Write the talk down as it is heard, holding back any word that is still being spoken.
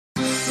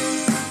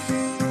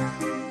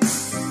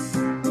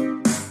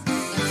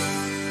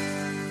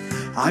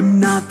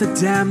I'm not the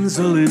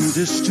damsel in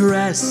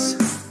distress.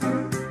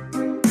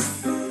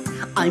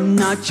 I'm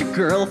not your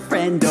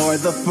girlfriend or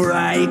the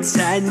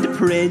frightened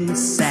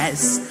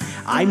princess.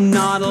 I'm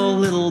not a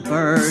little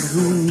bird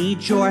who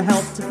needs your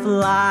help to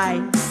fly.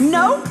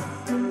 No,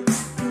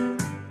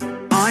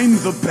 I'm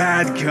the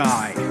bad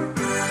guy.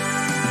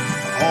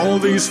 All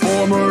these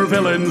former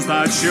villains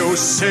that you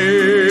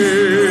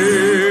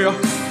see,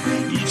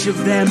 each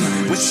of them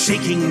with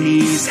shaking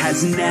knees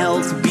has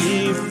knelt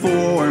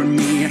before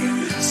me.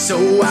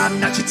 So I'm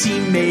not your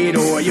teammate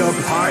or your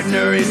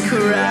partner in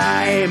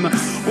crime.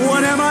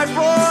 What am I,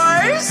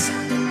 boys?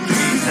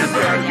 He's the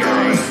bad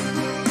guy.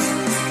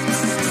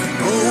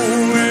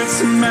 Oh,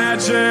 it's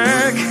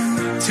magic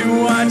to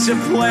watch a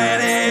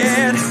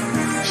planet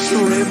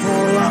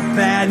shrivel up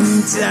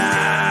and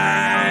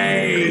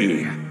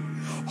die.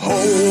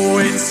 Oh,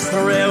 it's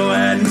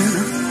thrilling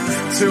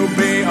to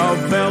be a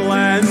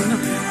villain.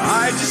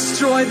 I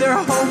destroy their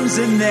homes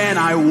and then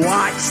I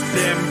watch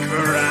them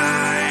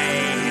cry.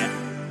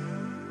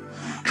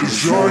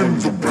 'Cause I'm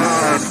the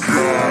bad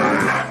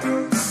guy.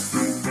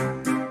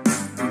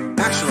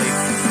 Actually,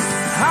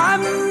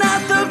 I'm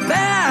not the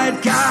bad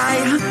guy.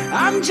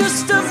 I'm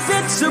just a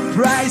bit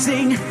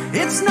surprising.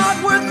 It's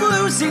not worth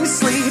losing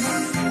sleep.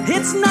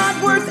 It's not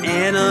worth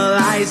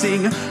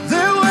analyzing.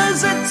 There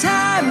was a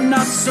time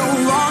not so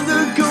long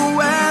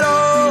ago at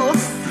all.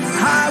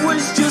 I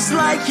was just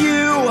like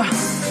you.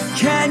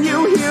 Can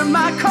you hear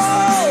my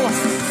call?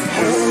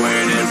 Oh,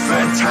 ain't it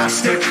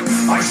fantastic?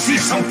 I see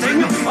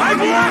something,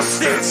 I've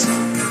lost it.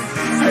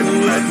 And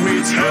let me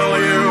tell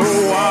you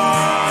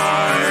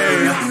why.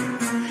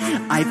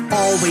 I've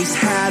always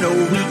had a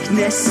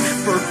weakness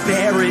for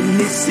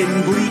barrenness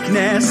and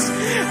bleakness.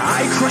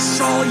 I crush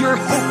all your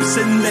hopes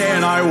and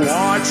then I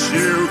watch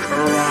you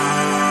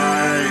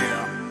cry.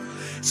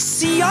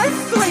 See, I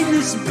find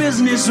this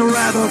business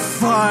rather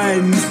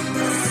fun.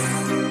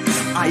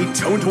 I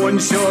don't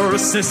want your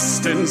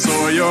assistance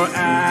or your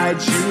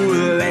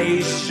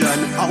adulation.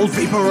 I'll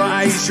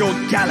vaporize your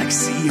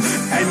galaxy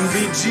and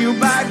bid you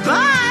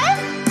bye-bye.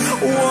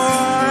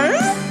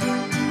 What?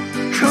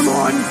 Come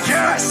on,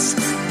 guess.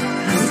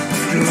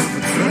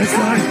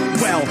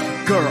 Well,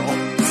 girl.